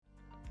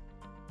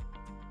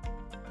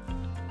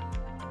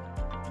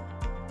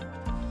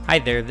Hi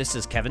there, this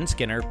is Kevin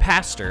Skinner,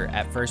 pastor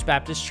at First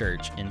Baptist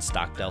Church in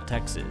Stockdale,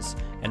 Texas,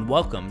 and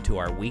welcome to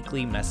our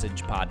weekly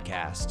message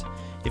podcast.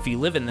 If you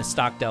live in the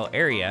Stockdale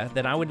area,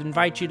 then I would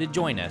invite you to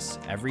join us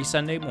every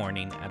Sunday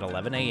morning at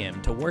 11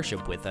 a.m. to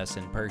worship with us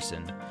in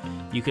person.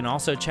 You can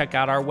also check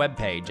out our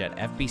webpage at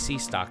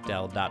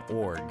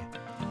fbcstockdale.org.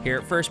 Here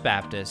at First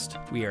Baptist,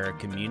 we are a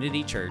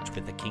community church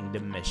with a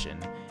kingdom mission,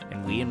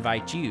 and we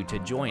invite you to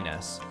join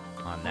us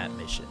on that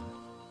mission.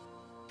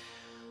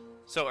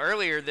 So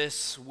earlier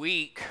this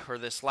week, or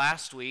this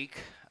last week,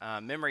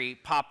 memory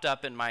popped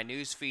up in my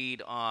news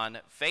feed on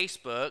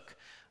Facebook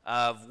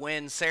of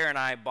when Sarah and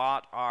I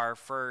bought our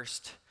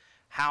first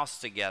house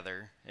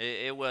together.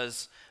 It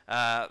was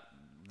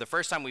the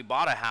first time we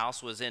bought a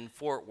house was in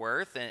Fort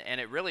Worth,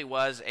 and it really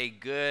was a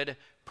good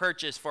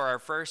purchase for our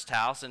first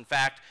house. In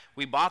fact,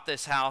 we bought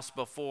this house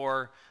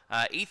before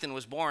Ethan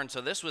was born, so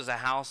this was a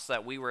house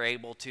that we were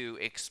able to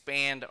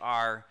expand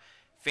our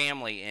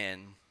family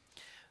in.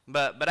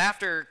 But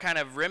after kind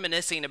of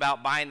reminiscing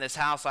about buying this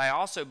house, I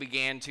also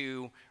began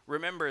to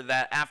remember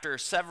that after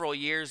several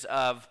years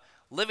of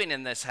living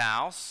in this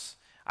house,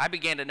 I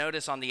began to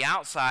notice on the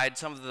outside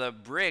some of the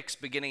bricks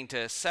beginning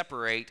to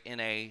separate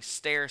in a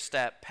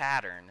stair-step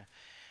pattern.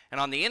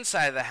 And on the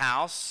inside of the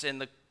house,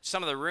 in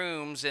some of the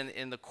rooms,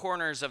 in the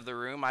corners of the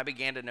room, I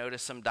began to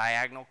notice some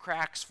diagonal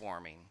cracks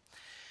forming.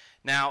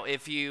 Now,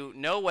 if you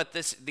know what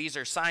these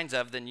are signs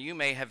of, then you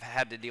may have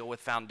had to deal with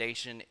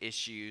foundation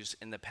issues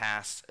in the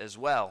past as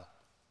well.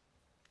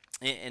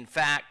 In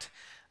fact,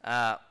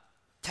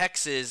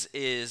 Texas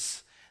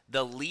is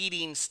the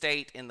leading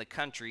state in the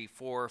country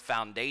for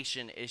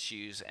foundation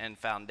issues and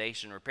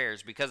foundation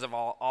repairs because of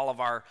all of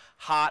our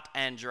hot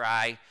and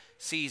dry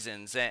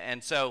seasons.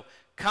 And so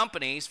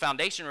companies,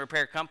 foundation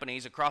repair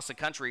companies across the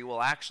country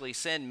will actually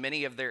send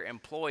many of their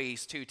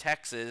employees to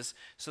Texas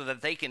so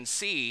that they can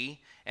see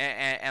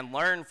and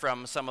learn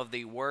from some of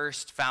the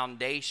worst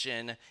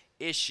foundation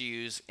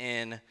issues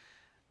in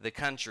the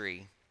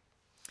country.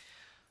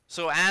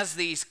 So as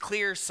these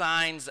clear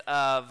signs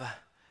of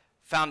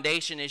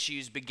foundation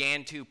issues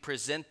began to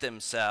present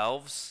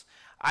themselves,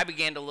 I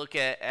began to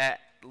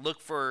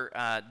look for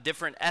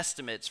different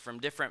estimates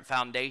from different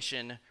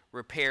foundation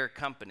repair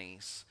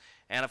companies.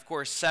 And of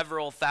course,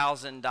 several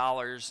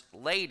 $1,000s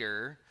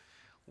later,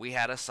 we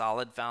had a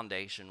solid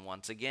foundation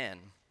once again.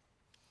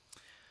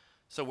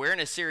 So we're in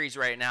a series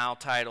right now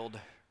titled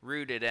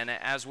Rooted, and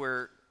as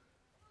we're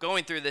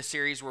going through this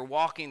series, we're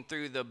walking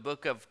through the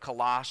book of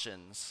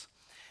Colossians.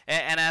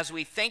 And as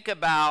we think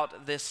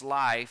about this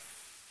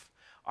life,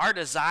 our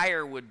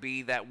desire would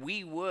be that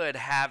we would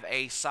have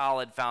a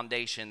solid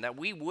foundation, that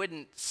we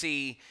wouldn't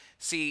see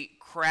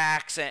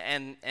cracks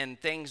and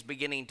things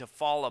beginning to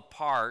fall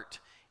apart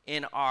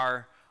in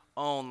our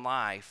own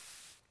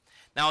life.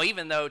 Now,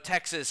 even though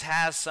Texas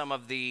has some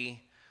of the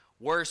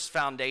worst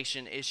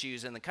foundation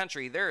issues in the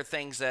country, there are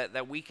things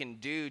that we can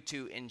do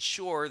to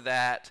ensure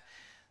that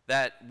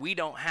we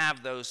don't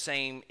have those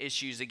same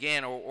issues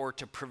again, or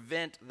to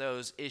prevent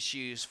those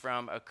issues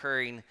from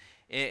occurring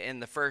in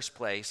the first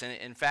place. And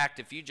in fact,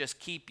 if you just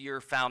keep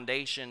your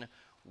foundation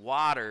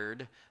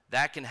watered,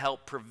 that can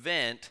help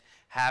prevent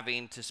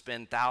having to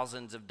spend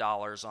thousands of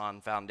dollars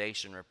on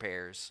foundation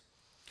repairs.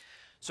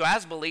 So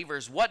as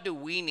believers, what do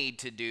we need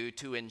to do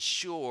to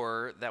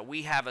ensure that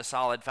we have a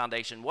solid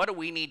foundation? What do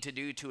we need to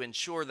do to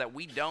ensure that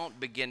we don't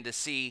begin to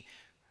see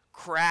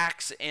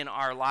cracks in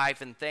our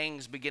life and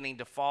things beginning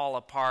to fall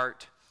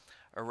apart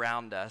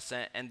around us?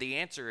 And the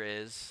answer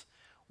is,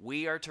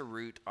 we are to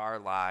root our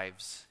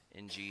lives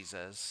in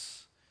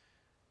Jesus.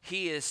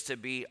 He is to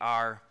be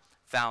our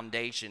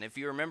foundation. If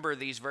you remember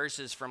these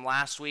verses from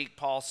last week,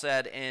 Paul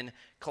said in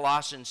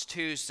Colossians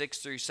 2, 6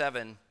 through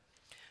 7,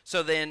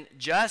 "So then,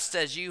 just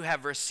as you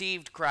have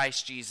received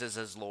Christ Jesus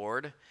as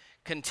Lord,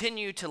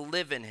 continue to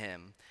live in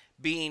him,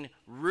 being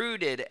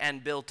rooted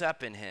and built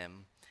up in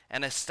him,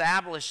 and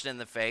established in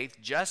the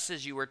faith, just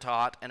as you were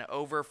taught, and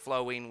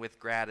overflowing with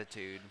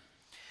gratitude."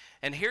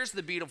 And here's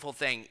the beautiful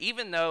thing.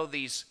 Even though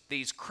these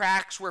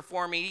cracks were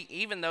forming,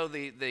 even though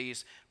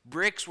these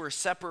bricks were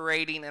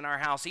separating in our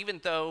house, even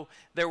though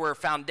there were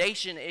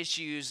foundation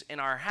issues in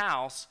our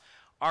house,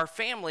 our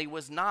family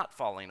was not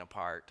falling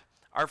apart.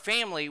 Our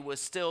family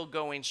was still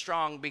going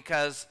strong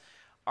because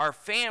our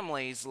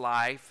family's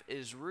life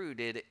is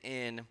rooted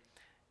in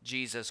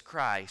Jesus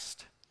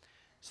Christ.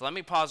 So let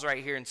me pause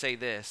right here and say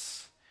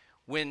this.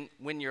 When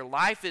your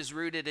life is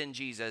rooted in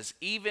Jesus,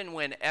 even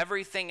when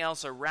everything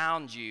else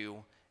around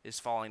you is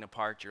falling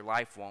apart, your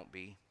life won't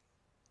be.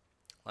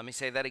 Let me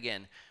say that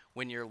again.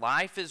 When your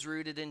life is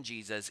rooted in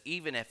Jesus,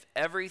 even if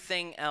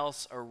everything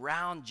else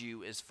around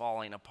you is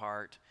falling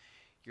apart,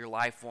 your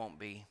life won't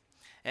be.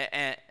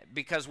 And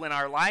because when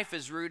our life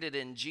is rooted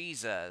in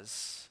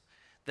Jesus,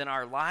 then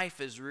our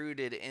life is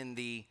rooted in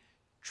the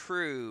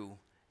true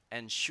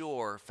and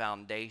sure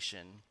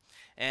foundation.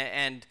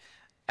 And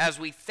as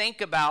we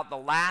think about the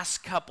last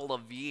couple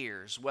of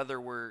years, whether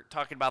we're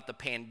talking about the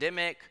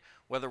pandemic,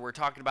 whether we're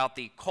talking about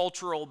the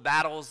cultural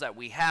battles that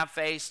we have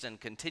faced and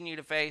continue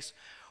to face,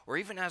 or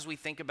even as we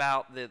think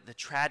about the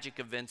tragic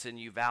events in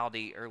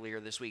Uvalde earlier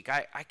this week,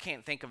 I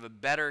can't think of a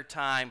better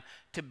time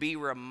to be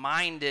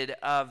reminded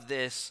of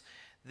this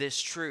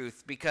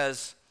truth,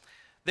 because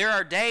there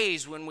are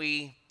days when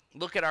we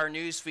look at our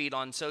news feed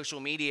on social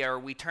media, or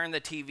we turn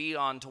the TV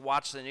on to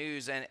watch the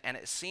news, and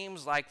it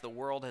seems like the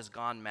world has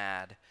gone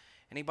mad.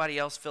 Anybody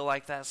else feel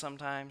like that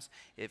sometimes?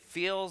 It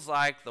feels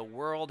like the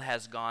world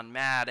has gone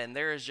mad, and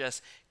there is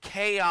just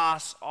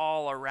chaos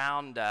all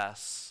around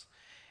us.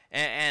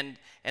 And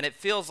it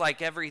feels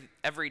like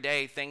every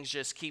day things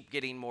just keep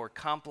getting more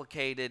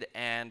complicated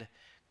and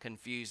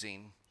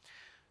confusing.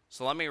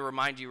 So let me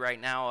remind you right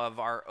now of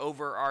our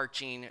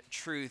overarching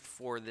truth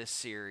for this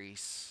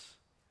series.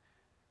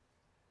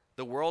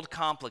 The world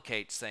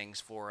complicates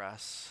things for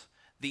us.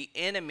 The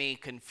enemy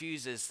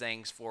confuses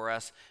things for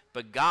us,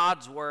 but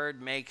God's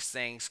word makes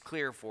things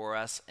clear for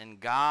us, and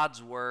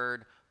God's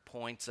word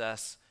points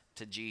us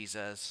to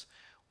Jesus.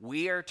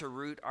 We are to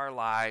root our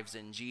lives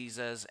in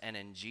Jesus and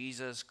in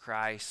Jesus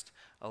Christ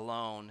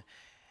alone.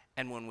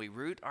 And when we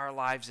root our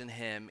lives in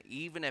Him,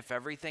 even if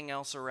everything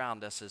else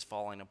around us is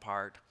falling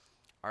apart,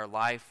 our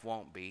life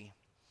won't be.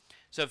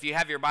 So if you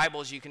have your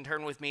Bibles, you can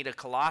turn with me to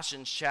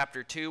Colossians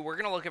chapter 2. We're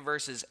going to look at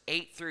verses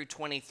 8 through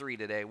 23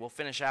 today. We'll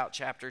finish out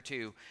chapter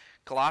 2.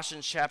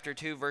 Colossians chapter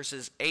 2,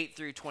 verses 8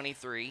 through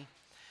 23.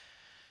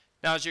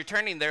 Now, as you're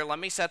turning there, let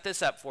me set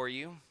this up for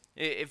you.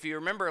 If you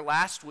remember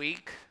last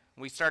week,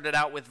 we started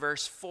out with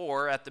verse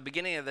 4 at the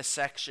beginning of the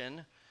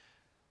section.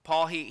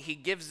 Paul, he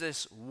gives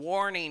this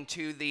warning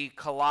to the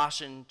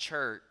Colossian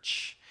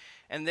church.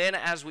 And then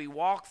as we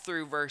walk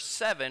through verse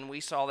 7,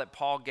 we saw that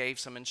Paul gave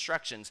some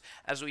instructions.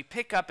 As we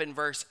pick up in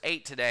verse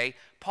 8 today,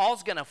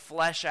 Paul's going to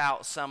flesh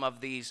out some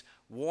of these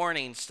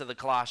warnings to the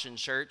Colossian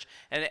church.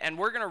 And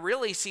we're going to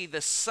really see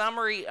the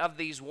summary of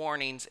these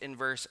warnings in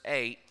verse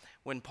 8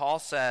 when Paul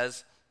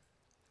says,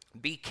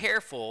 "Be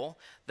careful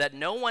that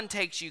no one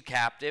takes you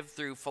captive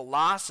through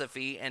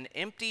philosophy and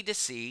empty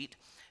deceit,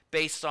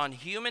 based on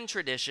human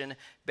tradition,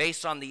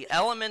 based on the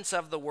elements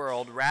of the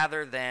world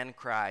rather than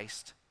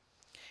Christ."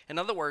 In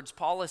other words,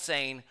 Paul is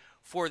saying,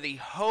 for the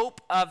hope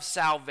of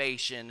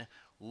salvation,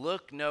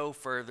 look no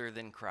further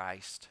than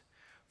Christ.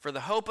 For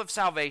the hope of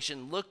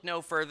salvation, look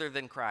no further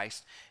than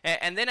Christ.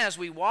 And then as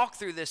we walk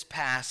through this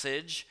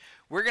passage,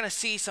 we're going to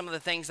see some of the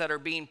things that are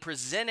being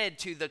presented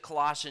to the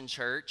Colossian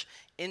church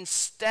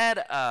instead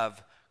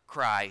of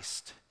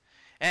Christ.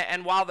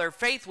 And while their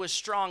faith was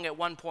strong at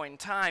one point in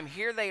time,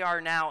 here they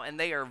are now, and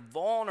they are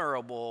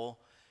vulnerable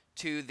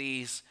to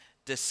these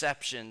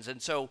deceptions.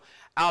 And so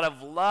out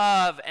of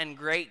love and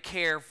great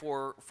care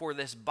for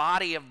this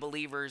body of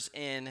believers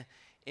in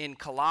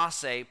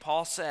Colossae,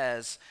 Paul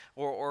says,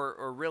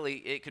 or really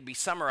it could be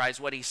summarized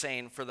what he's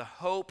saying, for the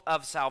hope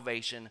of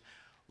salvation,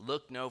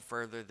 look no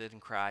further than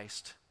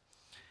Christ.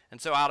 And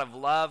so out of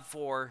love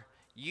for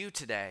you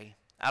today,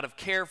 out of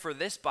care for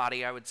this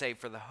body, I would say,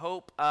 for the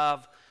hope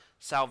of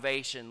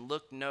salvation,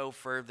 look no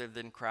further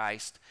than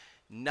Christ.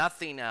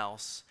 Nothing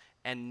else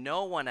and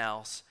no one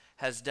else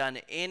has done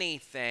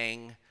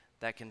anything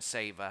that can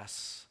save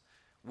us.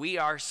 We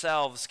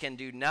ourselves can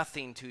do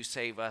nothing to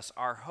save us.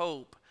 Our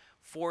hope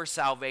for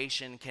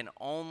salvation can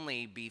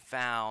only be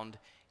found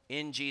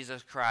in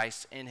Jesus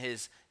Christ, in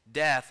His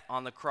death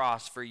on the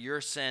cross for your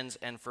sins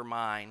and for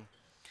mine.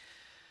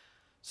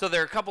 So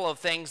there are a couple of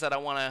things that I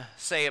want to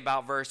say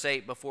about verse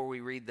 8 before we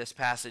read this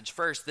passage.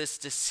 First, this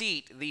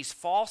deceit, these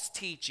false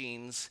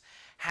teachings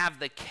have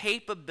the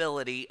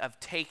capability of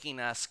taking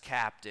us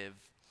captive.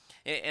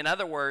 In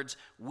other words,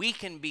 we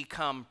can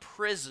become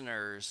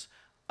prisoners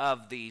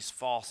of these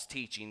false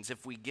teachings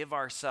if we give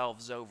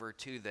ourselves over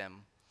to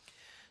them.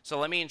 So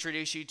let me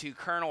introduce you to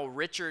Colonel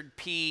Richard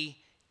P.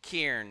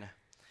 Kiernan.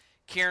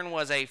 Kiernan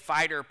was a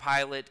fighter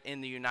pilot in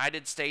the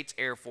United States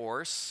Air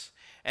Force,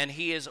 and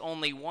he is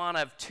only one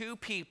of two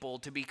people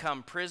to become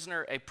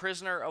a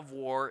prisoner of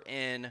war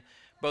in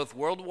both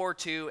World War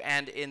II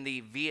and in the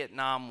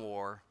Vietnam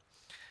War.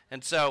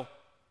 And so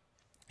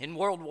in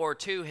World War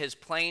II, his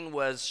plane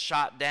was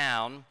shot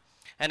down,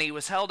 and he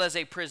was held as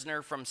a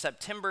prisoner from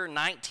September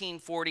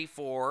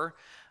 1944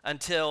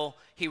 until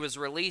he was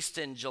released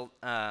in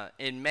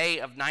May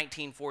of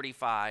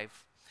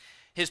 1945.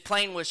 His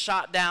plane was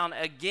shot down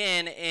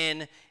again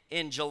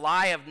in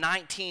July of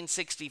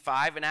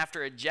 1965, and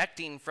after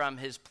ejecting from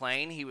his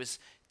plane, he was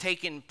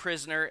taken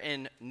prisoner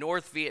in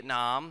North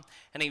Vietnam,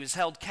 and he was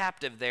held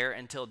captive there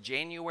until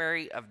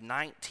January of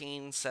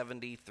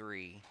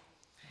 1973.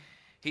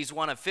 He's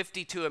one of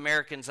 52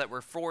 Americans that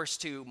were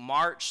forced to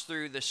march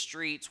through the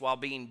streets while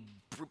being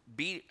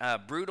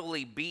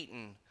brutally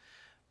beaten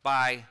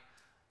by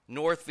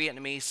North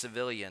Vietnamese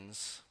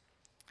civilians.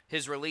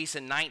 His release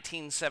in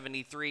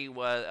 1973,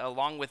 was,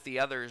 along with the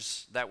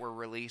others that were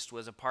released,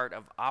 was a part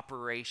of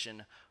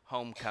Operation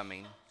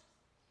Homecoming.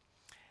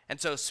 And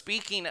so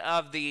speaking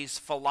of these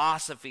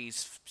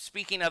philosophies,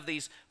 speaking of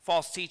these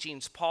false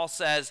teachings, Paul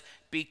says,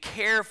 be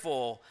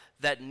careful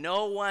that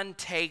no one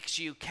takes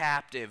you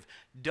captive.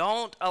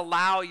 Don't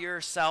allow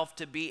yourself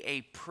to be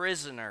a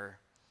prisoner.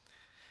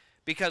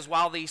 Because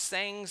while these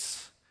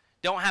things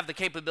don't have the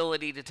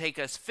capability to take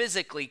us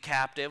physically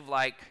captive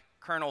like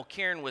Colonel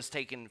Kieran was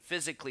taken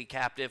physically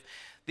captive.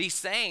 These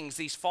things,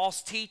 these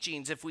false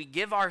teachings, if we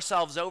give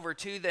ourselves over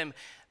to them,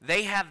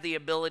 they have the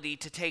ability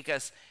to take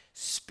us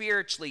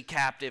spiritually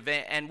captive,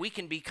 and we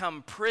can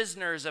become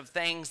prisoners of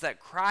things that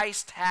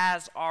Christ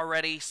has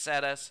already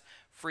set us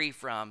free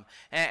from.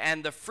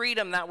 And the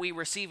freedom that we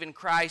receive in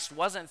Christ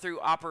wasn't through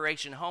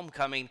Operation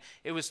Homecoming,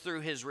 it was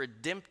through his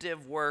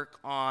redemptive work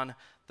on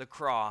the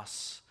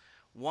cross,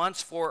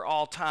 once for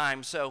all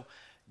time. So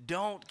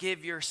don't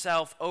give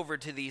yourself over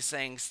to these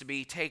things to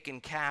be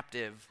taken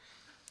captive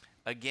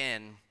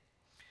again.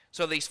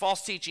 So these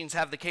false teachings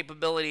have the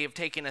capability of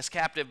taking us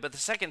captive. But the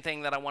second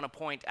thing that I want to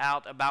point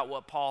out about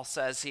what Paul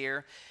says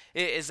here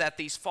is that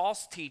these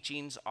false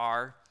teachings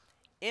are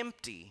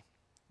empty.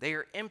 They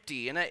are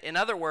empty. In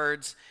other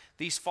words,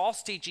 these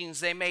false teachings,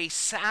 they may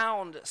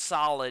sound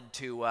solid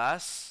to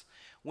us,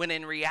 when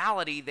in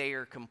reality they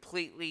are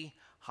completely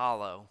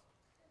hollow.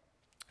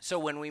 So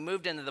when we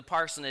moved into the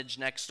parsonage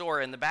next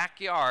door, in the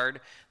backyard,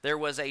 there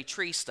was a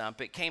tree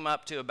stump. It came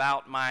up to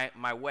about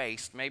my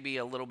waist, maybe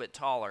a little bit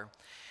taller.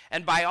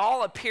 And by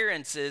all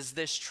appearances,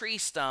 this tree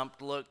stump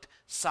looked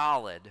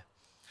solid.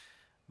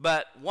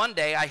 But one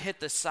day I hit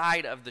the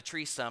side of the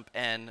tree stump,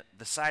 and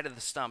the side of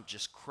the stump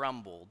just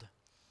crumbled.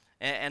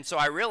 And so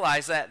I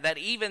realized that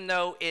even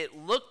though it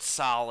looked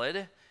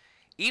solid,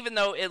 even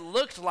though it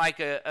looked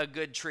like a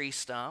good tree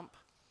stump,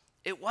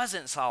 it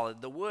wasn't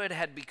solid. The wood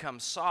had become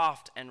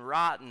soft and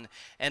rotten,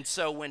 and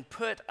so when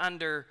put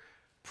under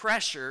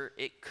pressure,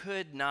 it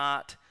could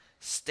not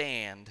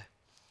stand.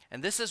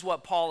 And this is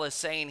what Paul is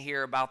saying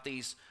here about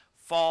these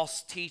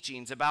false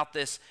teachings, about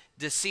this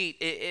deceit.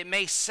 It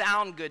may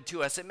sound good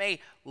to us, it may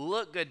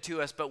look good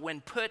to us, but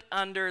when put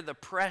under the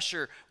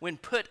pressure, when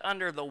put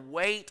under the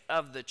weight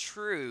of the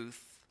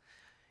truth,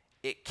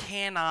 it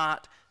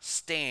cannot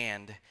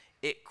stand.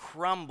 It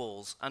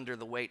crumbles under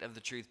the weight of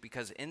the truth,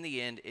 because in the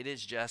end, it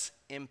is just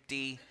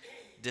empty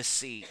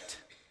deceit.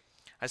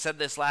 I said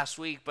this last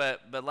week,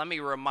 but let me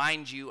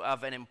remind you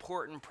of an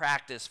important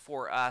practice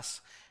for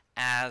us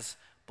as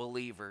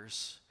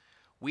believers.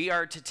 We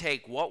are to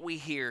take what we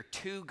hear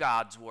to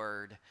God's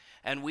word,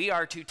 and we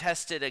are to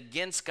test it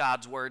against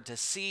God's word to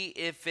see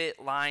if it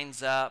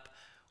lines up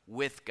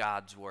with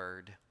God's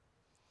word.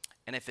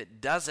 And if it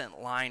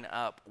doesn't line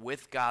up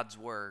with God's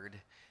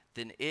word,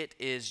 then it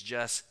is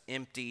just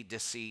empty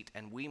deceit,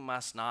 and we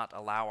must not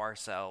allow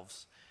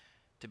ourselves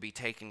to be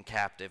taken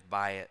captive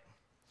by it.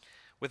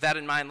 With that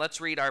in mind, let's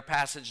read our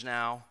passage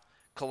now,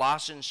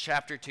 Colossians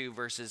chapter 2,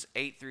 verses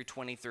 8 through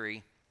 23.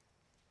 It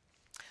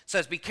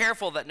says, "Be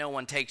careful that no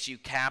one takes you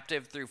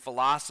captive through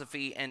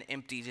philosophy and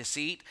empty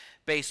deceit,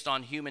 based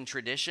on human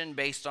tradition,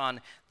 based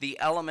on the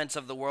elements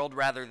of the world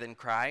rather than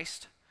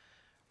Christ.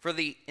 For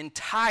the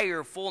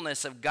entire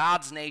fullness of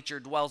God's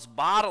nature dwells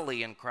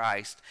bodily in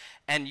Christ,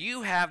 and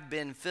you have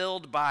been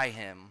filled by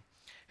him,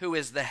 who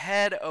is the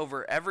head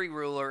over every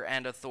ruler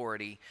and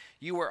authority.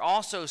 You were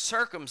also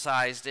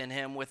circumcised in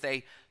him with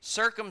a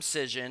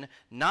circumcision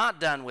not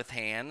done with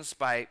hands,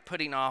 by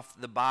putting off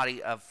the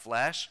body of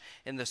flesh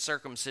in the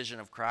circumcision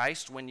of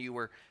Christ, when you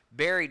were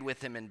buried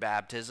with him in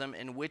baptism,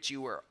 in which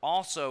you were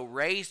also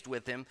raised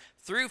with him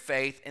through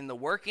faith in the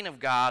working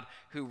of God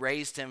who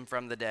raised him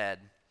from the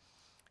dead.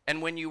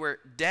 And when you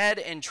were dead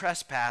in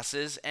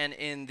trespasses and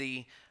in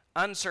the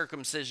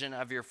uncircumcision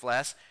of your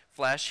flesh,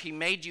 he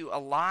made you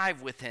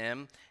alive with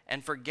him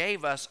and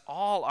forgave us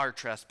all our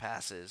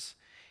trespasses.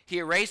 He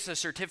erased the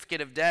certificate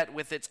of debt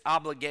with its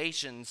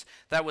obligations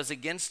that was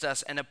against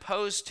us and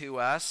opposed to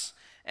us,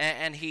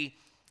 and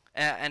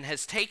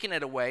has taken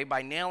it away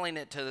by nailing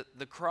it to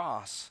the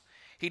cross.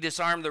 He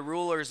disarmed the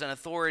rulers and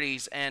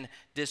authorities and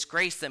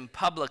disgraced them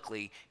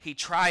publicly. He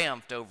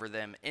triumphed over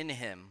them in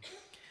him.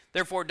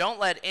 Therefore, don't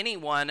let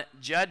anyone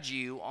judge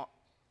you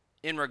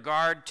in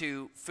regard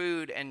to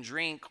food and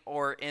drink,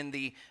 or in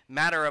the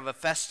matter of a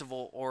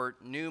festival or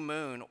new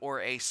moon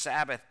or a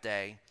Sabbath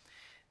day.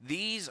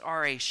 These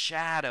are a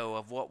shadow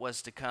of what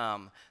was to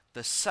come.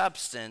 The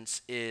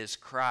substance is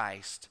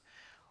Christ.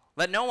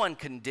 Let no one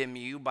condemn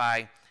you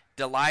by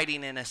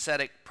delighting in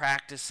ascetic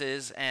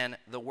practices and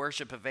the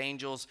worship of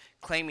angels,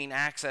 claiming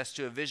access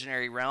to a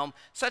visionary realm.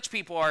 Such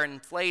people are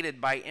inflated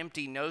by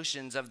empty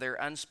notions of their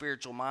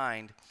unspiritual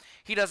mind.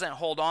 He doesn't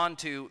hold on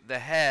to the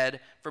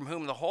head, from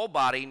whom the whole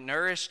body,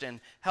 nourished and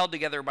held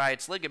together by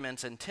its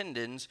ligaments and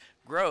tendons,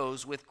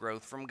 grows with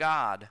growth from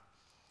God.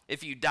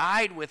 If you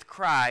died with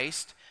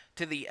Christ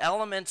to the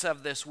elements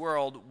of this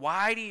world,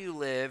 why do you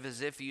live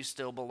as if you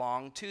still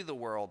belong to the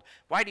world?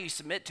 Why do you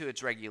submit to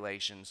its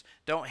regulations?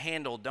 Don't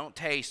handle, don't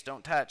taste,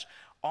 don't touch.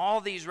 All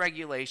these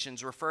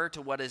regulations refer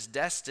to what is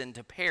destined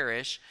to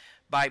perish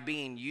by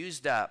being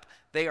used up.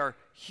 They are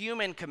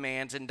human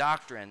commands and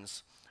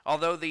doctrines.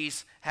 Although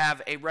these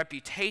have a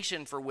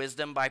reputation for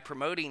wisdom by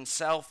promoting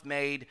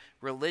self-made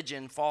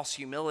religion, false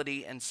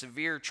humility, and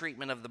severe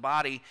treatment of the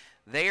body,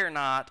 they are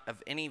not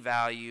of any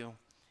value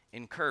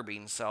in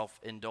curbing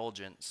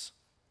self-indulgence.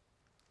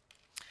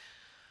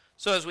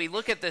 So as we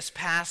look at this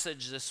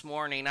passage this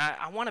morning,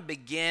 I want to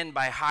begin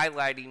by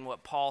highlighting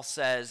what Paul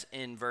says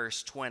in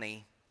verse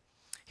 20.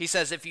 He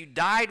says, if you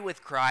died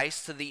with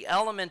Christ to the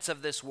elements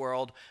of this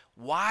world,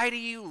 why do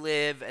you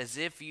live as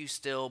if you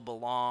still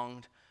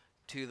belonged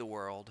to the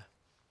world?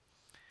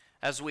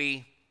 As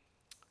we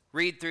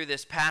read through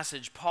this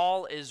passage,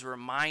 Paul is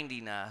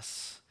reminding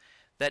us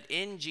that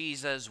in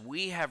Jesus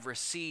we have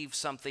received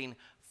something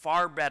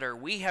far better.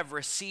 We have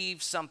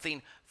received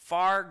something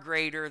far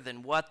greater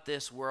than what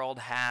this world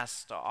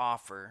has to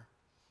offer.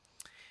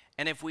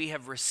 And if we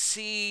have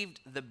received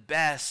the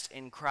best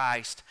in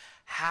Christ,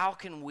 how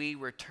can we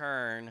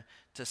return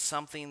to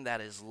something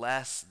that is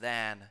less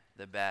than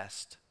the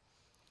best?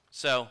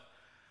 So,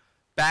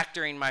 back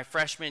during my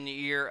freshman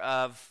year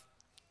of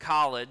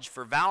college,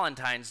 for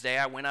Valentine's Day,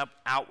 I went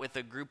out with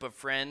a group of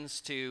friends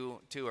to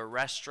a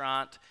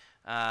restaurant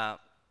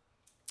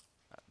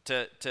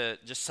to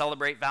just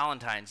celebrate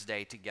Valentine's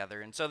Day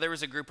together. And so there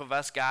was a group of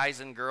us guys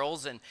and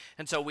girls, and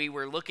so we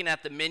were looking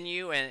at the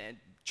menu and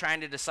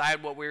trying to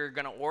decide what we were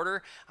going to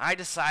order. I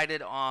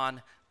decided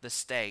on the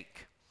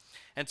steak.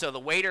 And so the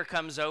waiter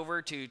comes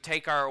over to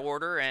take our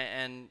order,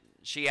 and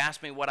she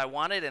asked me what I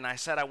wanted, and I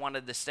said I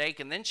wanted the steak.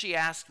 And then she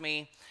asked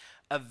me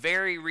a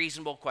very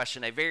reasonable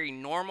question, a very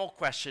normal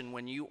question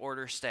when you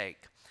order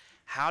steak.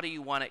 How do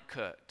you want it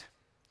cooked?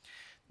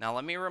 Now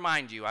let me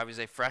remind you, I was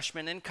a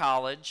freshman in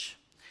college,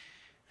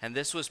 and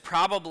this was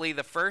probably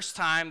the first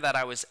time that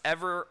I was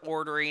ever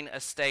ordering a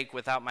steak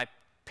without my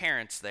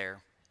parents there.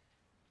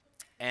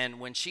 And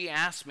when she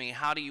asked me,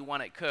 how do you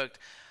want it cooked,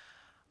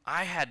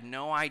 I had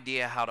no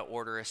idea how to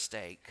order a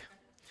steak.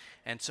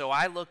 And so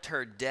I looked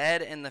her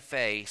dead in the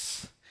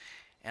face,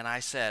 and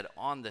I said,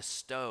 on the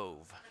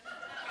stove.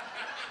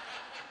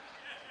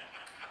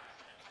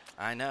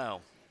 I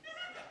know.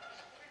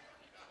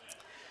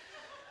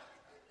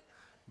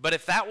 But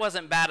if that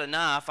wasn't bad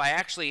enough, I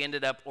actually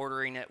ended up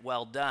ordering it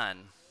well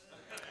done.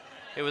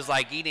 It was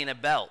like eating a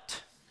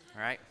belt,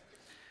 right?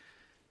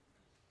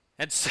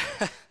 And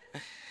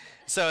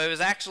so it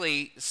was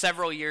actually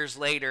several years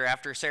later,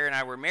 after Sarah and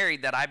I were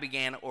married, that I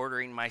began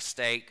ordering my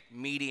steak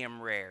medium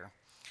rare.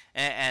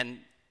 And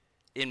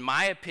in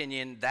my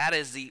opinion, that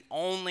is the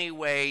only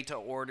way to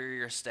order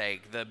your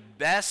steak. The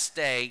best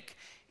steak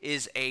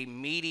is a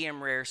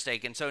medium rare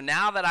steak. And so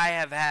now that I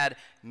have had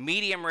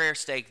medium rare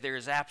steak, there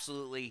is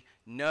absolutely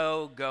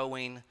no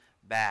going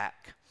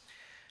back.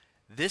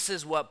 This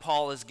is what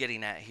Paul is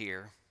getting at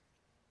here.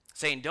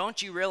 Saying, don't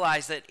you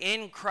realize that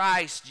in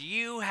Christ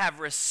you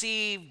have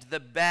received the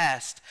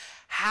best?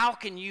 How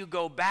can you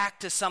go back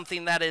to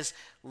something that is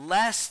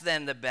less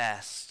than the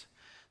best?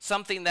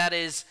 Something that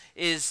is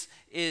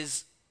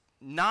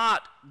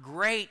not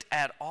great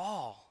at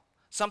all.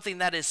 Something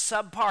that is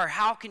subpar.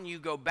 How can you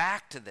go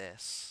back to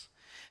this?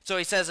 So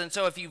he says, and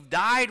so if you've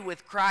died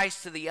with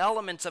Christ to the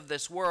elements of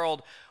this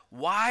world,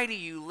 why do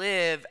you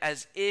live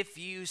as if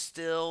you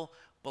still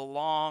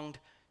belonged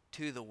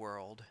to the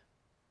world?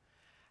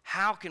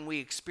 How can we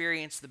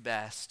experience the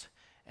best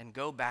and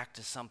go back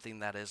to something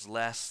that is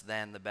less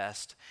than the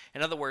best?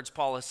 In other words,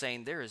 Paul is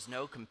saying there is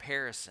no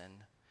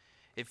comparison.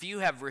 If you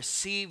have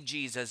received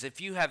Jesus, if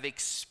you have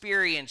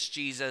experienced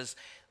Jesus,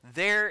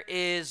 there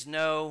is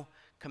no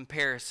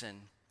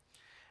comparison.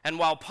 And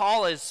while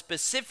Paul is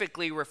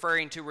specifically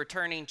referring to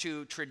returning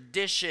to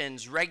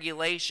traditions,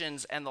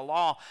 regulations, and the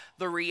law,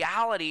 the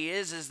reality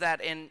is that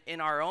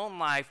in our own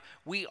life,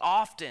 we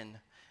often,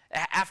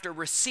 after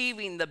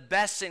receiving the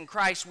best in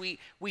Christ,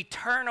 we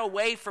turn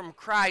away from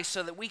Christ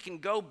so that we can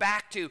go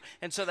back to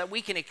and so that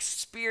we can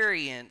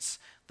experience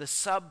the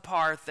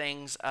subpar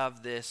things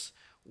of this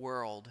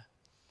world.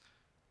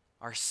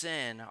 Our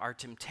sin, our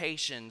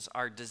temptations,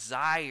 our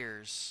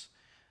desires,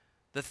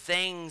 the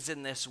things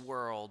in this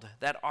world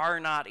that are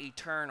not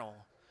eternal.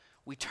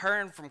 We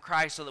turn from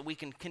Christ so that we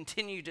can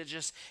continue to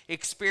just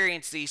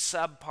experience these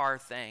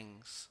subpar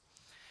things.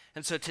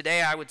 And so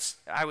today I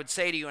would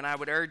say to you, and I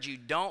would urge you,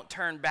 don't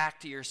turn back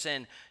to your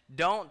sin.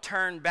 Don't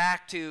turn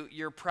back to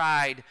your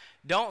pride.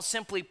 Don't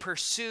simply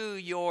pursue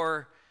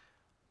your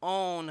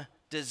own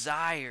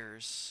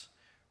desires.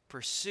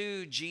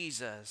 Pursue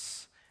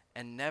Jesus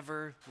and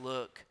never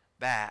look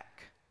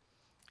back.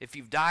 If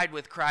you've died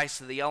with Christ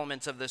to the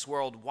elements of this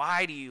world,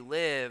 why do you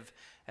live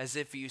as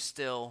if you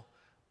still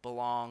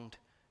belonged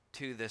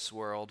to this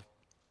world?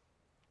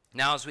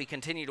 Now, as we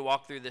continue to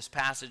walk through this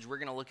passage, we're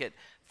going to look at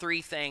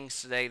three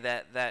things today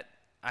that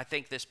I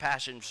think this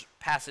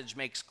passage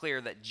makes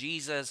clear that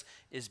Jesus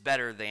is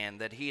better than,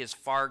 that he is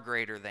far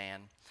greater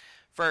than.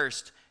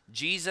 First,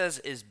 Jesus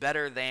is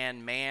better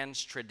than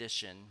man's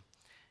tradition.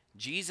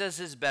 Jesus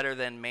is better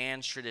than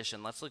man's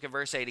tradition. Let's look at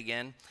verse 8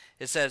 again.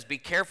 It says, "Be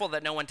careful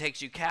that no one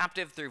takes you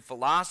captive through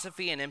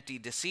philosophy and empty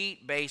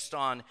deceit based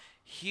on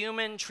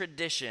human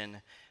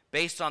tradition,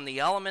 based on the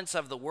elements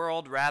of the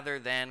world rather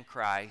than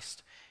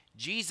Christ."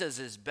 Jesus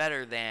is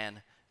better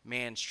than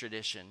man's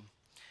tradition.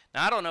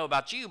 Now, I don't know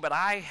about you, but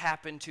I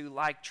happen to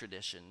like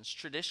traditions.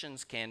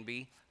 Traditions can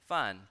be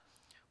fun.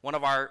 One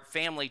of our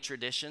family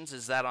traditions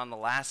is that on the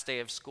last day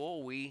of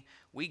school,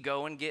 we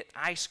go and get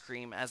ice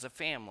cream as a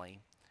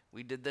family.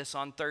 We did this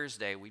on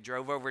Thursday. We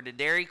drove over to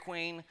Dairy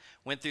Queen,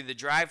 went through the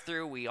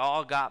drive-thru. We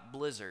all got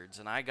blizzards,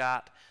 and I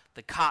got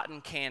the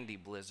cotton candy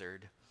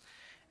blizzard,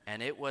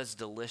 and it was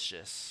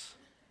delicious.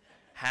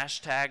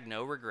 Hashtag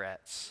no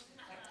regrets.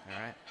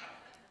 All right.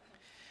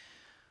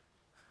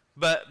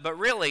 But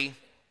really,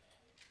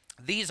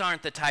 these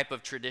aren't the type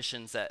of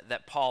traditions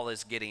that Paul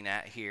is getting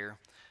at here.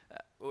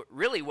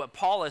 Really, what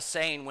Paul is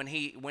saying when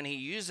he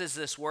uses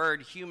this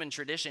word human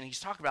tradition, he's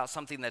talking about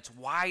something that's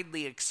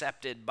widely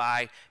accepted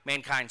by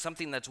mankind,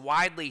 something that's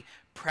widely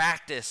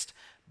practiced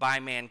by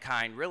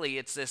mankind. Really,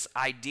 it's this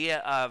idea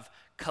of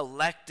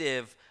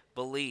collective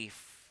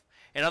belief.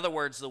 In other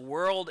words, the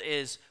world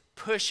is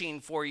pushing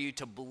for you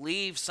to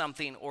believe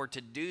something or to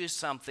do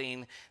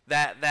something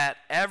that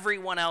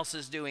everyone else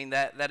is doing,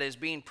 that is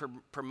being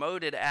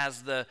promoted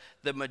as the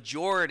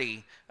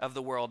majority of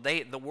the world.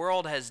 The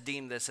world has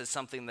deemed this as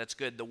something that's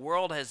good. The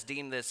world has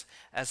deemed this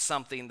as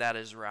something that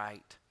is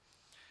right.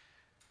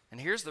 And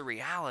here's the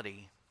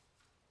reality.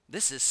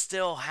 This is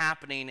still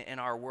happening in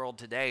our world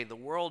today. The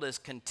world is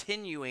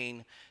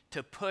continuing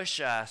to push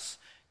us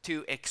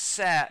to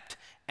accept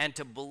and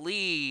to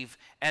believe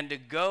and to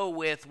go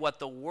with what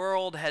the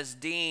world has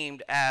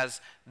deemed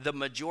as the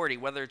majority,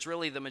 whether it's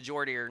really the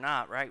majority or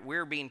not, right?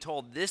 We're being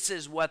told this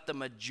is what the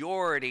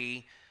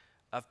majority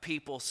of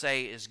people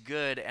say is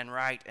good and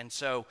right, and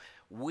so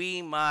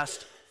we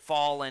must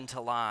fall into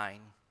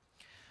line.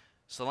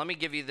 So let me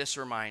give you this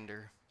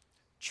reminder.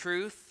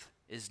 Truth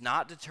is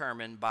not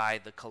determined by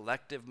the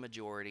collective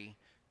majority.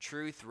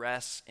 Truth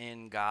rests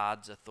in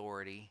God's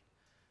authority.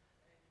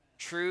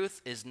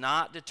 Truth is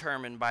not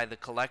determined by the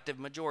collective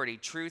majority.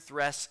 Truth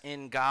rests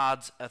in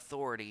God's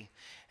authority.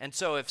 And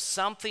so if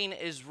something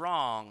is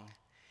wrong,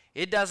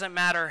 it doesn't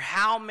matter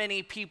how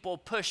many people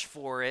push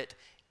for it,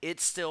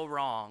 it's still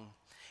wrong.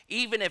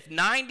 Even if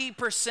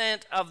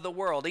 90% of the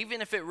world,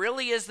 even if it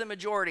really is the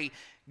majority,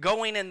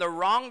 going in the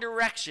wrong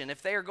direction,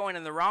 if they are going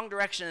in the wrong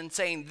direction and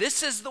saying,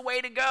 this is the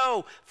way to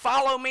go,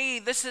 follow me,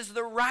 this is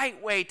the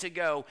right way to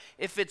go.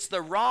 If it's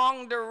the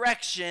wrong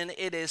direction,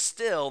 it is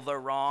still the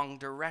wrong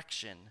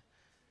direction.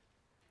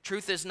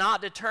 Truth is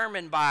not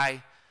determined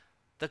by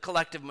the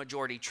collective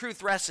majority.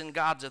 Truth rests in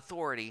God's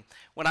authority.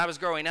 When I was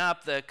growing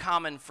up, the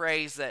common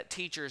phrase that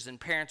teachers and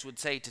parents would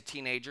say to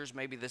teenagers,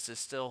 maybe this is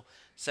still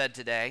said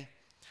today,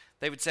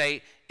 they would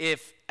say,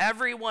 if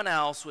everyone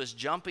else was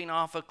jumping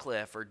off a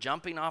cliff or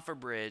jumping off a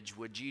bridge,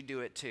 would you do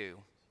it too?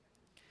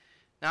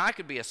 Now, I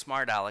could be a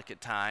smart aleck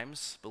at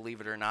times, believe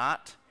it or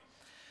not.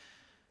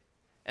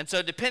 And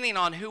so depending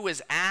on who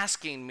is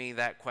asking me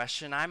that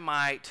question, I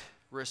might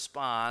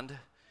respond,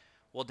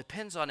 well, it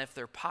depends on if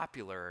they're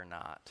popular or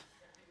not.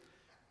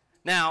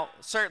 Now,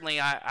 certainly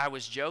I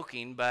was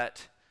joking,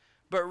 but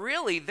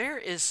really there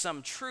is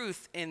some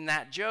truth in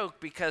that joke,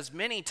 because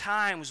many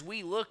times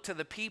we look to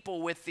the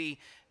people with the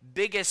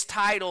biggest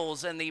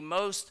titles and the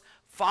most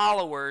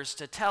followers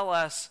to tell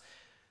us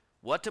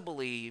what to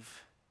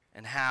believe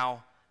and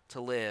how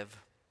to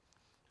live.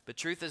 But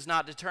truth is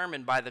not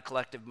determined by the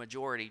collective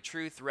majority.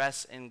 Truth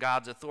rests in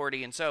God's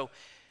authority. And so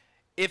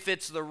if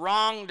it's the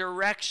wrong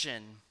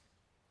direction,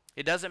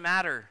 it doesn't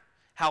matter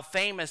how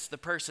famous the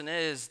person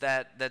is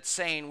that's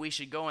saying we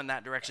should go in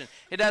that direction.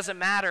 It doesn't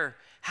matter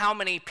how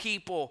many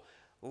people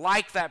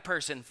like that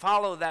person,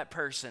 follow that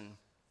person,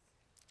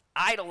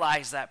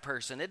 idolize that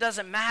person. It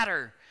doesn't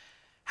matter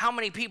how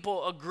many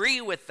people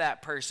agree with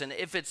that person.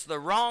 If it's the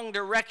wrong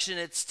direction,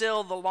 it's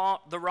still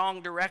the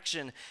wrong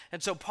direction.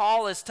 And so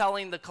Paul is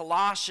telling the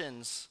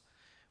Colossians,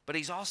 but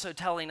he's also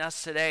telling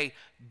us today,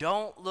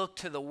 don't look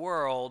to the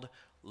world,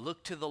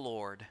 look to the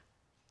Lord.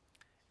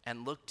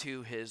 And look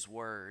to his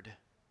word.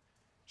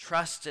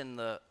 Trust in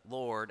the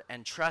Lord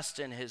and trust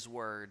in his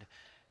word.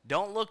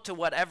 Don't look to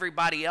what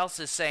everybody else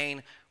is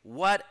saying.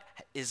 What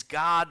is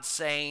God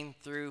saying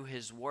through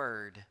his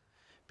word?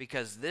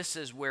 Because this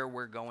is where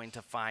we're going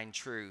to find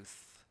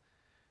truth.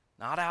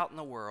 Not out in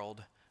the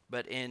world,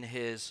 but in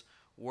his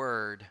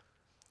word.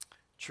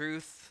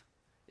 Truth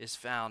is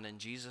found in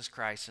Jesus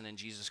Christ and in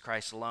Jesus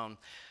Christ alone.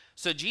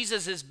 So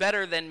Jesus is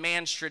better than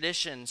man's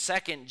tradition.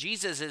 Second,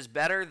 Jesus is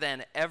better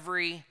than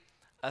every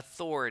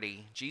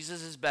authority.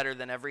 Jesus is better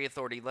than every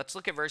authority. Let's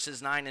look at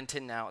verses 9 and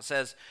 10 now. It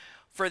says,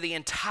 for the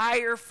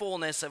entire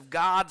fullness of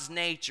God's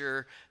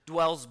nature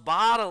dwells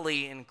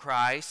bodily in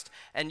Christ,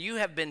 and you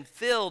have been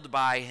filled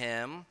by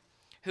him,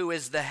 who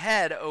is the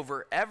head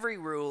over every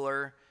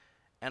ruler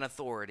and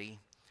authority.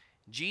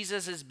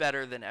 Jesus is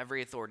better than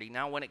every authority.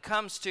 Now, when it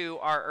comes to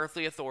our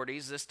earthly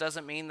authorities, this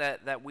doesn't mean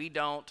that we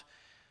don't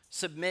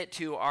submit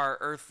to our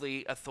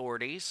earthly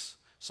authorities,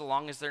 so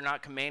long as they're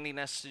not commanding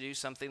us to do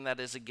something that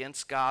is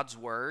against God's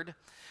word.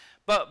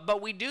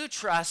 But we do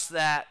trust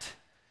that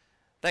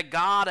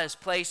God has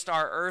placed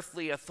our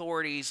earthly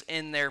authorities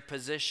in their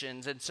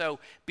positions. And so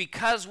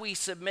because we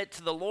submit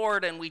to the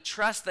Lord and we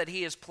trust that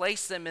he has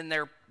placed them in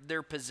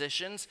their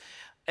positions,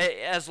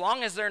 as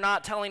long as they're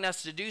not telling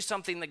us to do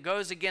something that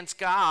goes against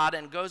God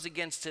and goes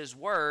against his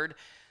word,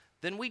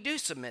 then we do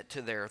submit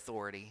to their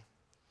authority.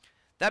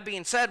 That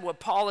being said,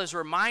 what Paul is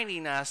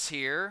reminding us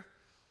here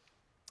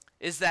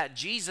is that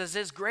Jesus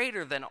is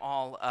greater than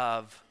all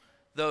of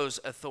those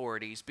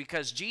authorities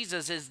because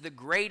Jesus is the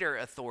greater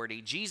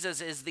authority.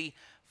 Jesus is the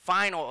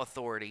final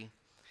authority.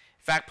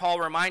 In fact, Paul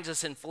reminds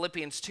us in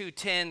Philippians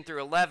 2:10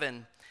 through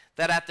 11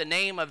 that at the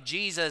name of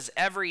Jesus,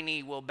 every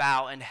knee will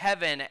bow in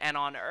heaven and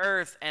on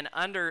earth and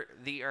under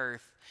the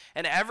earth,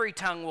 and every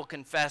tongue will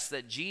confess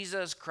that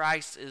Jesus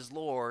Christ is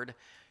Lord,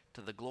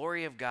 to the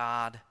glory of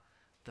God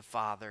the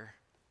Father.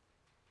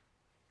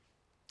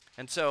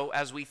 And so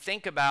as we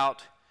think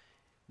about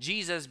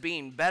Jesus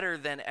being better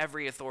than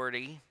every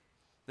authority,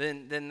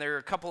 then there are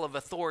a couple of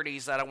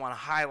authorities that I want to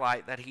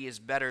highlight that he is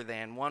better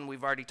than. One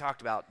we've already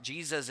talked about.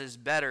 Jesus is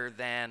better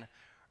than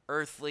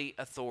earthly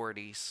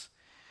authorities.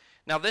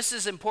 Now this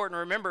is important to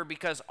remember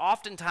because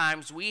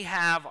oftentimes we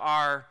have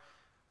our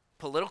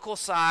political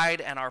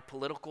side and our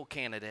political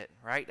candidate,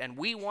 right? And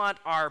we want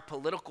our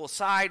political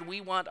side,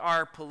 we want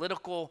our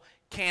political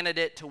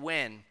candidate to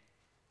win.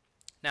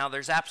 Now,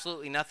 there's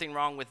absolutely nothing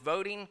wrong with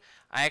voting.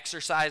 I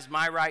exercised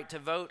my right to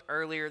vote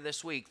earlier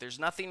this week. There's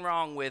nothing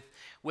wrong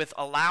with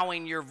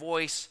allowing your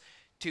voice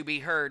to be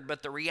heard.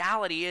 But the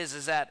reality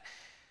is that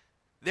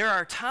there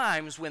are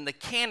times when the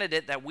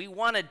candidate that we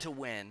wanted to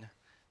win,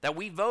 that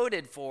we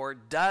voted for,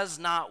 does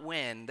not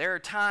win. There are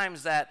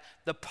times that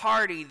the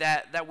party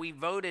that we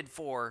voted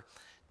for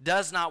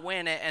does not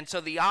win. And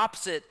so the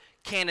opposite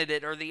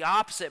candidate or the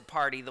opposite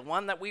party, the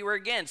one that we were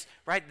against,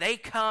 right, they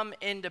come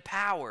into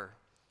power.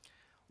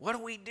 What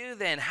do we do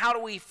then? How do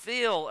we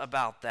feel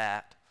about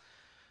that?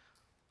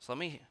 So let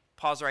me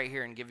pause right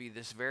here and give you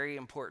this very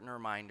important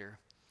reminder.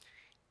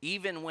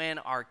 Even when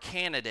our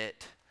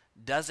candidate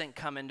doesn't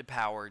come into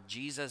power,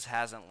 Jesus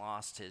hasn't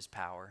lost his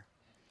power.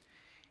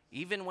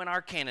 Even when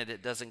our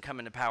candidate doesn't come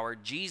into power,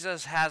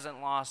 Jesus hasn't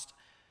lost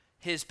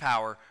his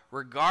power.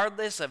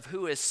 Regardless of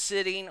who is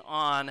sitting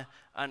on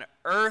an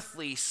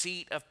earthly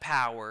seat of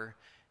power,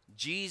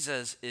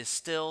 Jesus is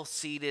still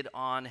seated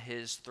on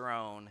his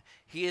throne.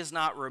 He is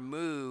not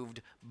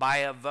removed by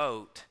a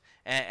vote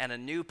and a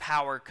new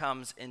power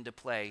comes into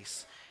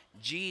place.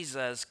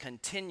 Jesus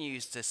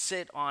continues to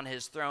sit on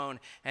his throne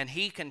and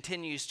he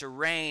continues to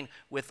reign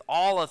with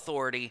all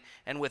authority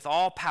and with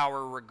all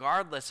power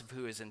regardless of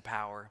who is in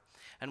power.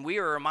 And we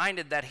are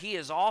reminded that he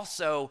is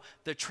also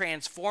the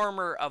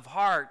transformer of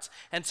hearts.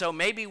 And so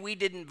maybe we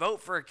didn't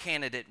vote for a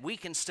candidate. We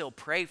can still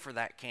pray for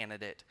that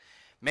candidate.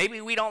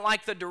 Maybe we don't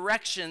like the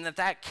direction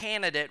that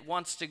candidate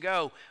wants to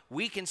go.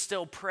 We can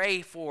still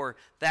pray for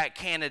that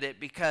candidate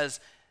because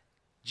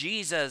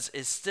Jesus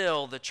is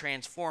still the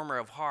transformer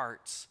of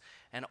hearts.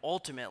 And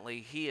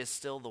ultimately, he is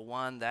still the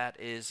one that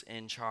is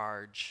in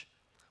charge.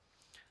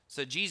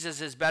 So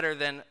Jesus is better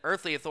than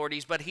earthly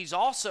authorities, but he's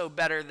also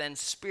better than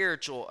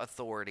spiritual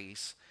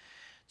authorities.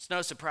 It's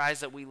no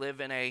surprise that we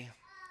live in a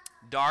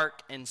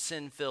dark and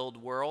sin-filled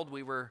world.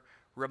 We were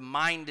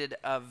reminded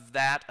of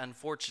that,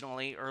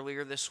 unfortunately,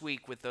 earlier this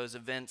week with those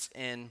events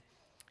in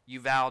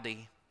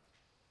Uvalde.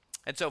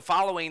 And so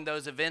following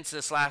those events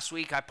this last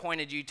week, I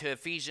pointed you to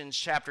Ephesians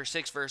chapter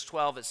 6, verse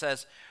 12. It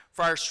says,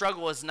 "For our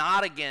struggle is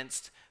not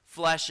against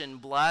flesh and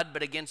blood,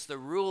 but against the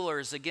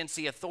rulers, against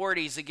the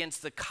authorities,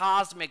 against the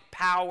cosmic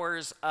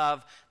powers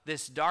of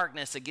this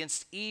darkness,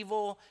 against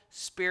evil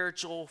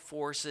spiritual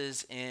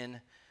forces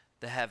in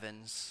the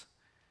heavens."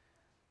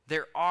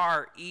 There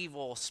are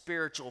evil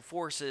spiritual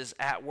forces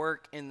at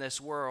work in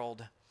this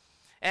world.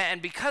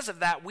 And because of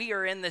that, we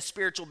are in this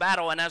spiritual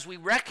battle. And as we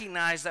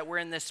recognize that we're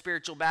in this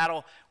spiritual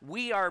battle,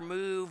 we are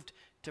moved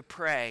to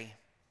pray.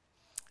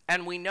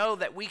 And we know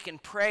that we can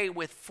pray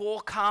with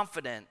full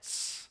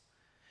confidence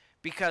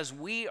because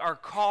we are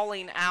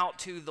calling out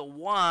to the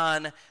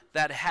one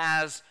that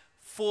has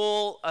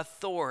full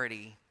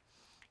authority.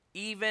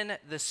 Even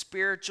the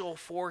spiritual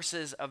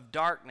forces of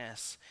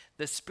darkness,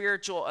 the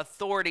spiritual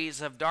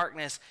authorities of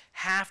darkness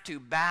have to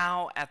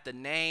bow at the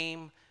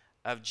name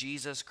of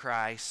Jesus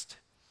Christ.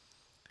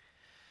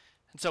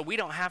 And so we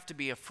don't have to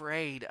be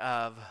afraid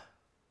of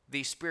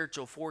these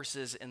spiritual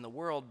forces in the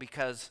world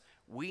because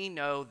we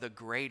know the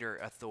greater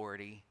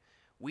authority.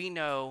 We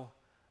know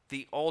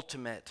the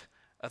ultimate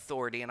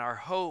authority, and our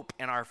hope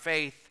and our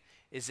faith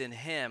is in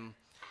him.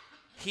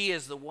 He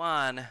is the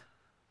one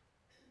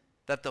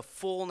that the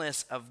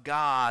fullness of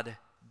God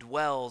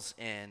dwells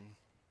in.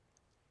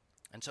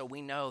 And so we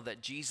know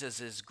that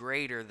Jesus is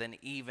greater than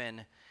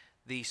even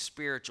these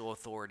spiritual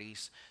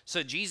authorities.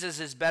 So Jesus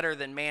is better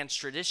than man's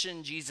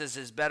tradition. Jesus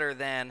is better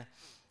than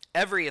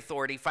every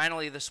authority.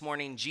 Finally, this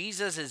morning,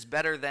 Jesus is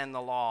better than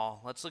the law.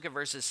 Let's look at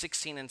verses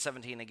 16 and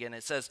 17 again.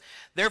 It says,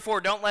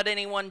 "Therefore, don't let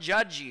anyone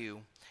judge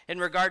you in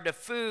regard to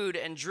food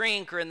and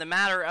drink or in the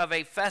matter of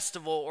a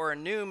festival or a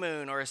new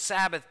moon or a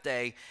Sabbath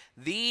day.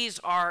 These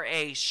are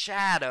a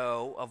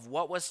shadow of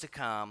what was to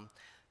come.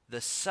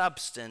 The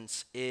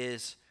substance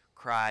is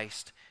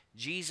Christ."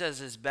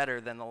 Jesus is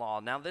better than the law.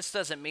 Now, this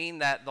doesn't mean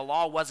that the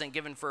law wasn't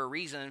given for a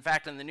reason. In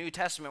fact, in the New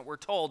Testament, we're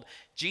told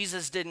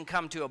Jesus didn't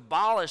come to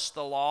abolish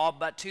the law,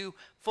 but to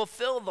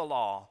fulfill the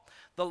law.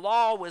 The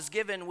law was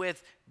given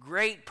with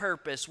great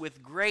purpose,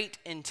 with great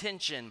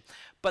intention.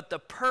 But the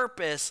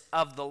purpose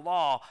of the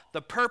law,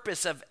 the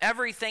purpose of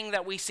everything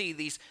that we see,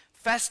 these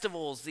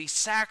festivals, these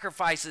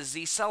sacrifices,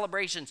 these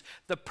celebrations,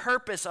 the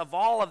purpose of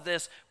all of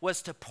this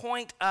was to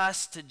point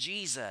us to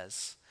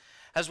Jesus.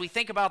 As we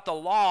think about the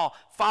law,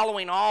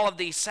 following all of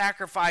these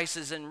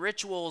sacrifices and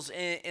rituals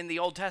in the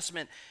Old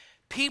Testament,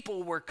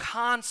 people were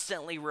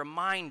constantly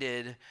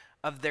reminded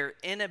of their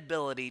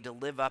inability to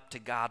live up to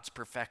God's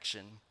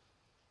perfection.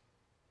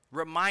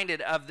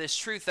 Reminded of this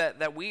truth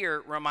that we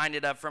are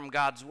reminded of from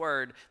God's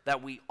word,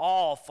 that we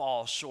all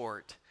fall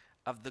short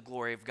of the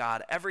glory of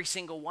God, every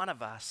single one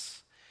of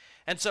us.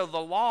 And so the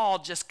law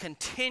just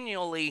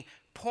continually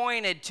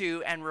pointed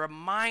to and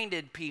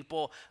reminded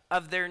people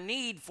of their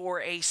need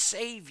for a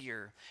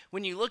Savior.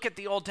 When you look at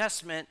the Old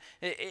Testament,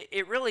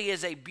 it really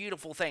is a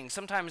beautiful thing.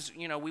 Sometimes,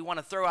 we want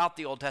to throw out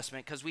the Old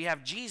Testament because we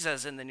have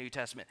Jesus in the New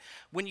Testament.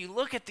 When you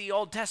look at the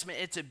Old Testament,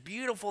 it's a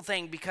beautiful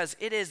thing because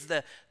it is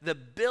the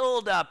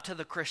build up to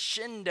the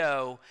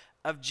crescendo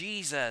of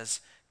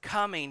Jesus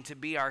coming to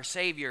be our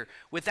Savior.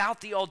 Without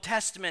the Old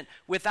Testament,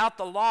 without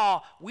the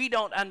law, we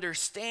don't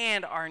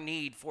understand our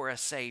need for a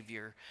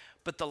Savior.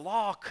 But the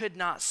law could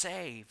not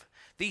save.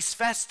 These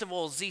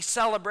festivals, these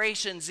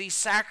celebrations, these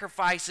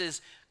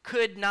sacrifices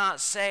could not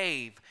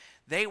save.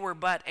 They were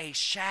but a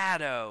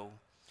shadow.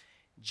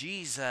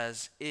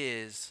 Jesus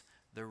is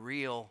the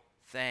real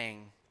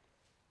thing.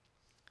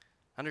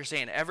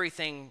 Understand,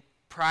 everything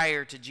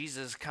prior to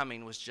Jesus'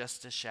 coming was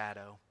just a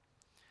shadow.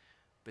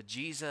 But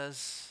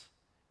Jesus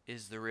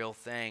is the real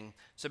thing.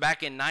 So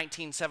back in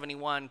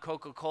 1971,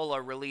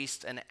 Coca-Cola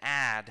released an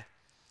ad.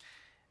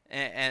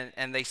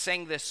 And they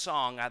sang this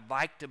song, "I'd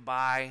like to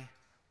buy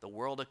the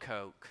world of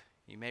Coke."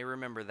 You may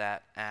remember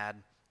that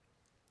ad.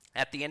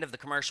 At the end of the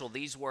commercial,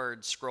 these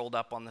words scrolled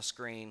up on the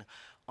screen.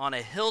 "On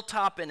a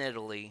hilltop in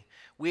Italy,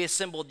 we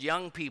assembled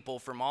young people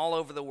from all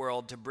over the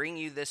world to bring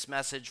you this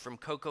message from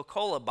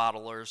Coca-Cola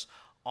bottlers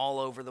all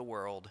over the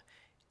world.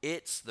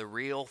 It's the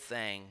real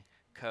thing,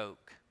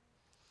 Coke."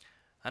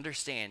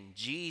 Understand,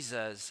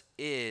 Jesus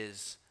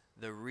is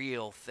the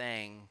real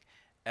thing.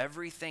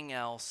 Everything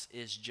else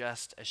is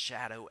just a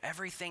shadow.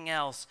 Everything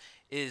else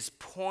is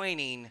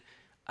pointing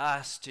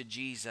us to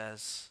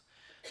Jesus.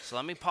 So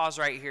let me pause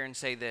right here and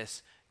say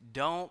this.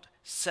 Don't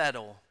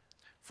settle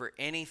for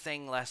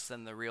anything less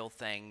than the real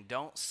thing.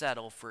 Don't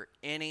settle for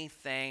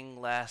anything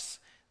less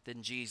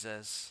than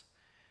Jesus.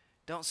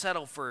 Don't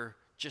settle for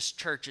just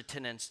church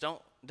attendance.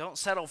 Don't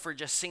settle for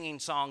just singing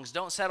songs.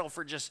 Don't settle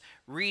for just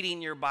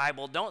reading your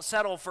Bible. Don't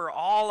settle for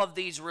all of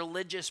these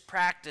religious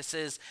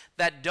practices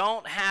that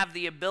don't have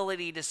the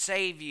ability to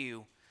save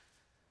you.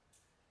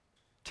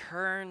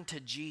 Turn to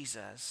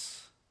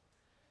Jesus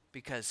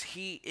because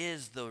he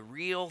is the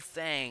real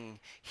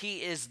thing.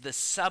 He is the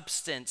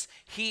substance.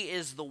 He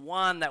is the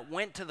one that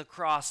went to the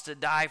cross to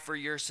die for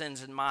your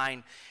sins and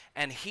mine.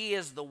 And he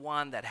is the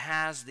one that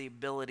has the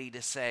ability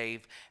to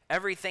save.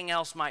 Everything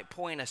else might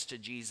point us to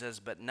Jesus,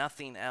 but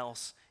nothing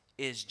else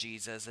is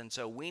Jesus. And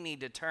so we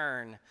need to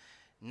turn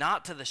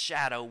not to the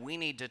shadow, we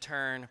need to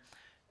turn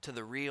to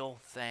the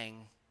real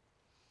thing.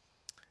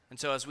 And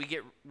so as we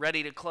get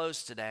ready to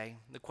close today,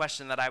 the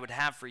question that I would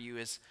have for you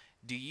is,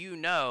 do you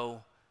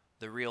know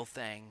the real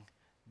thing?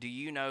 Do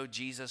you know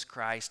Jesus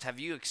Christ? Have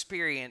you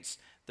experienced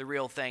the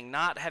real thing?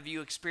 Not have you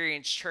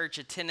experienced church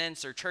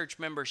attendance or church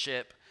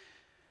membership.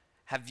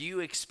 Have you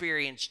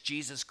experienced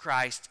Jesus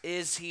Christ?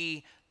 Is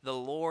he the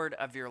Lord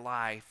of your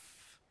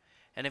life?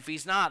 And if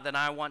he's not, then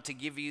I want to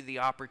give you the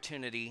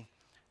opportunity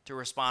to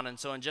respond. And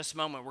so in just a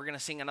moment, we're going to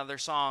sing another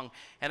song.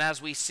 And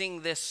as we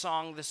sing this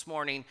song this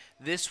morning,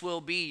 this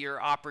will be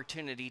your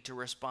opportunity to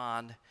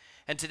respond.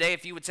 And today,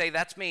 if you would say,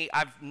 that's me,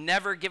 I've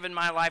never given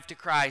my life to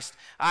Christ.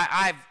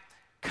 I've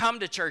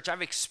come to church,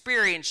 I've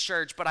experienced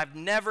church, but I've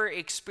never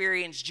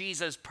experienced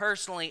Jesus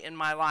personally in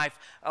my life,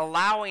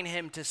 allowing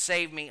him to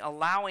save me,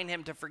 allowing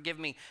him to forgive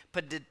me.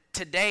 But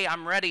today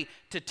I'm ready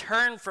to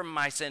turn from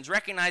my sins,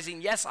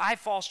 recognizing, yes, I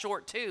fall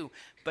short too,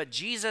 but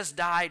Jesus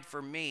died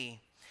for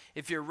me.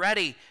 If you're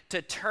ready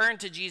to turn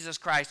to Jesus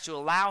Christ, to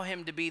allow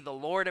him to be the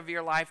Lord of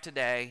your life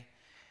today,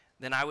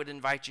 then I would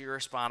invite you to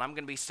respond. I'm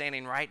going to be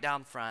standing right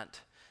down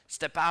front.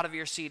 Step out of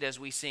your seat as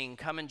we sing.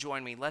 Come and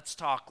join me. Let's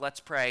talk.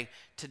 Let's pray.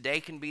 Today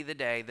can be the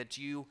day that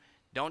you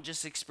don't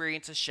just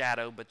experience a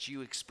shadow, but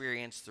you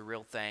experience the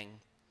real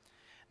thing.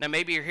 Now,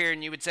 maybe you're here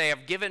and you would say,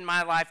 I've given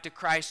my life to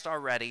Christ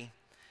already,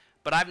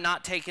 but I've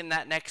not taken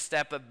that next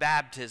step of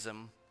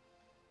baptism.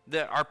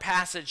 Our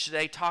passage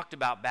today talked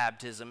about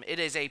baptism. It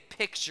is a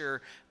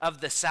picture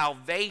of the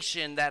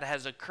salvation that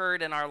has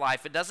occurred in our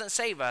life. It doesn't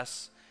save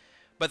us,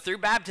 but through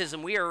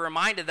baptism, we are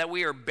reminded that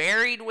we are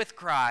buried with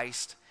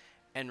Christ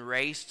and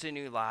raised to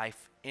new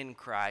life in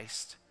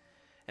Christ.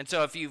 And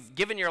so if you've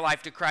given your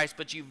life to Christ,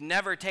 but you've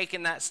never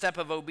taken that step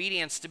of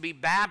obedience to be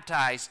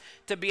baptized,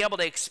 to be able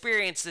to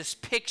experience this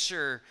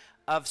picture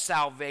of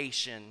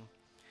salvation,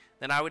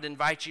 then I would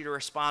invite you to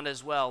respond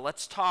as well.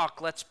 Let's talk,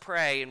 let's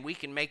pray, and we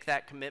can make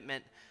that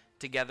commitment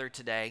together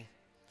today.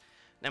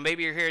 Now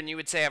maybe you're here and you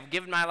would say, I've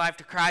given my life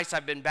to Christ,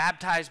 I've been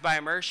baptized by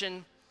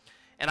immersion,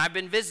 and I've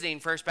been visiting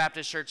First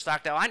Baptist Church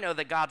Stockdale. I know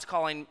that God's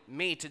calling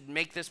me to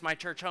make this my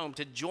church home,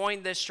 to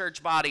join this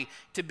church body,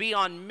 to be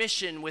on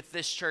mission with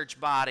this church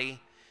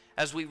body.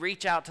 as we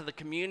reach out to the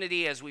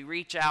community, as we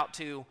reach out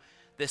to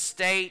the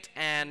state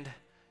and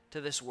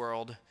to this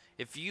world.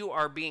 If you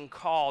are being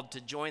called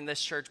to join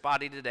this church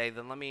body today,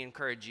 then let me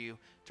encourage you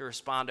to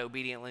respond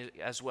obediently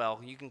as well.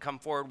 You can come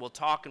forward, we'll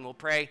talk and we'll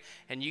pray,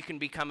 and you can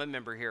become a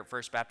member here at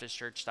First Baptist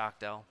Church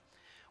Stockdale.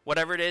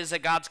 Whatever it is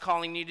that God's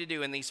calling you to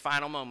do in these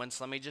final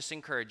moments, let me just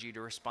encourage you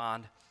to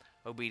respond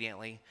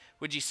obediently.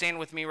 Would you stand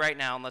with me right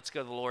now and let's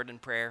go to the Lord in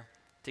prayer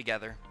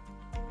together.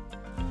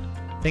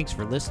 Thanks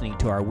for listening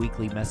to our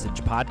weekly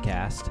message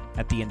podcast.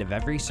 At the end of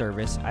every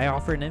service, I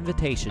offer an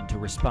invitation to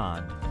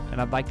respond,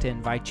 and I'd like to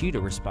invite you to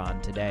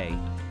respond today.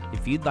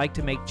 If you'd like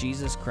to make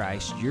Jesus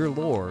Christ your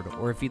Lord,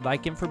 or if you'd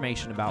like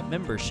information about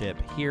membership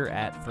here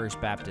at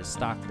First Baptist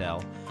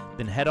Stockdale,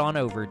 then head on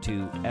over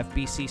to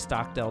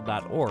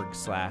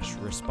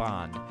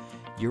fbcstockdale.org/respond.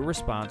 Your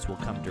response will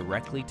come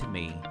directly to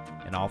me,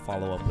 and I'll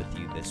follow up with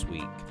you this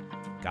week.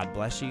 God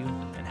bless you,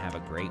 and have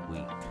a great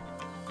week.